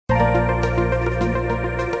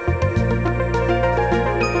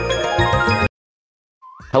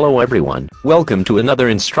Hello everyone, welcome to another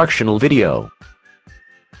instructional video.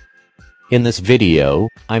 In this video,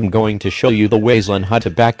 I'm going to show you the ways on how to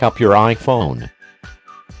back up your iPhone.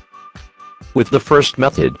 With the first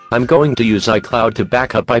method, I'm going to use iCloud to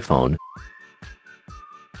back up iPhone.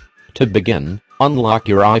 To begin, unlock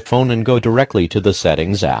your iPhone and go directly to the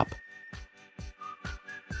Settings app.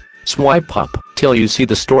 Swipe up till you see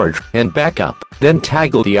the storage and backup, then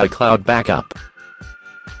toggle the iCloud backup.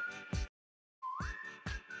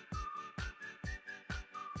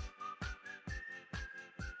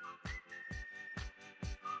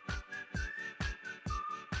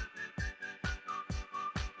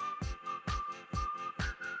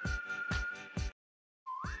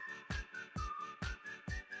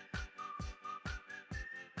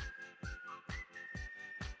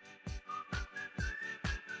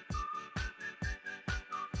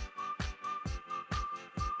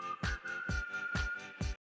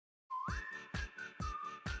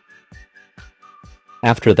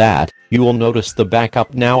 After that, you will notice the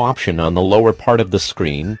Backup Now option on the lower part of the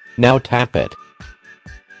screen. Now tap it.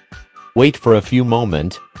 Wait for a few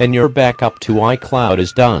moments, and your backup to iCloud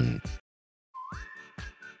is done.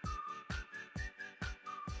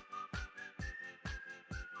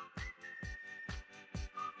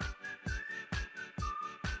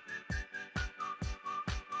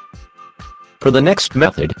 For the next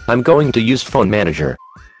method, I'm going to use Phone Manager.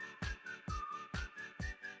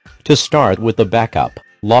 To start with the backup,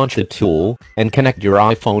 launch a tool, and connect your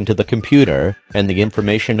iPhone to the computer, and the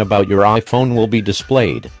information about your iPhone will be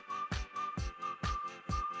displayed.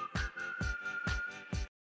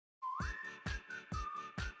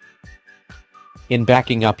 In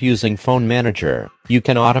backing up using Phone Manager, you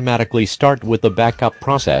can automatically start with the backup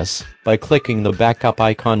process by clicking the backup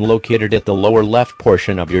icon located at the lower left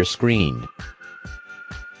portion of your screen.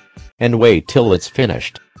 And wait till it's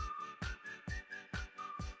finished.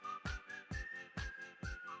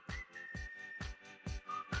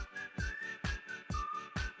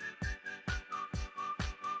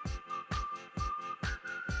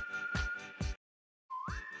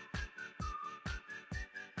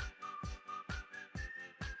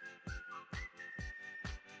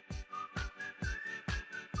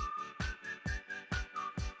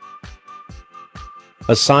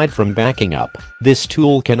 Aside from backing up, this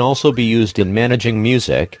tool can also be used in managing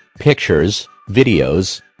music, pictures,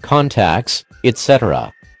 videos, contacts,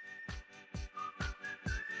 etc.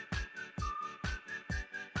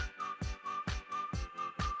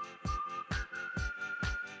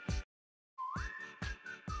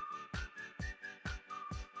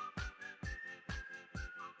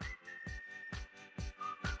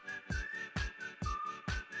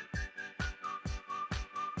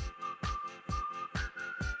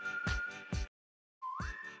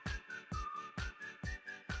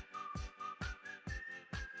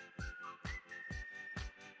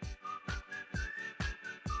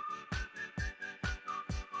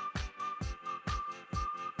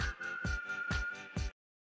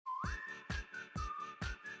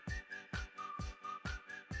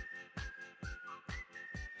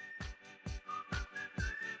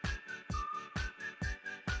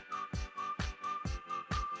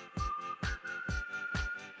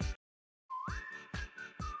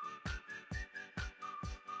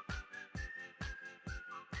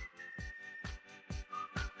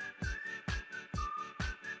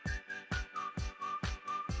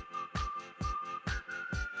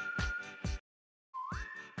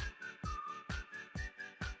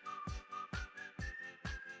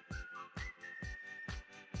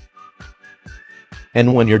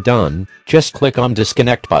 And when you're done, just click on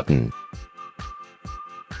Disconnect button.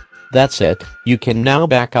 That's it, you can now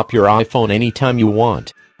back up your iPhone anytime you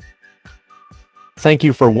want. Thank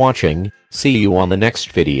you for watching, see you on the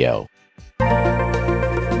next video.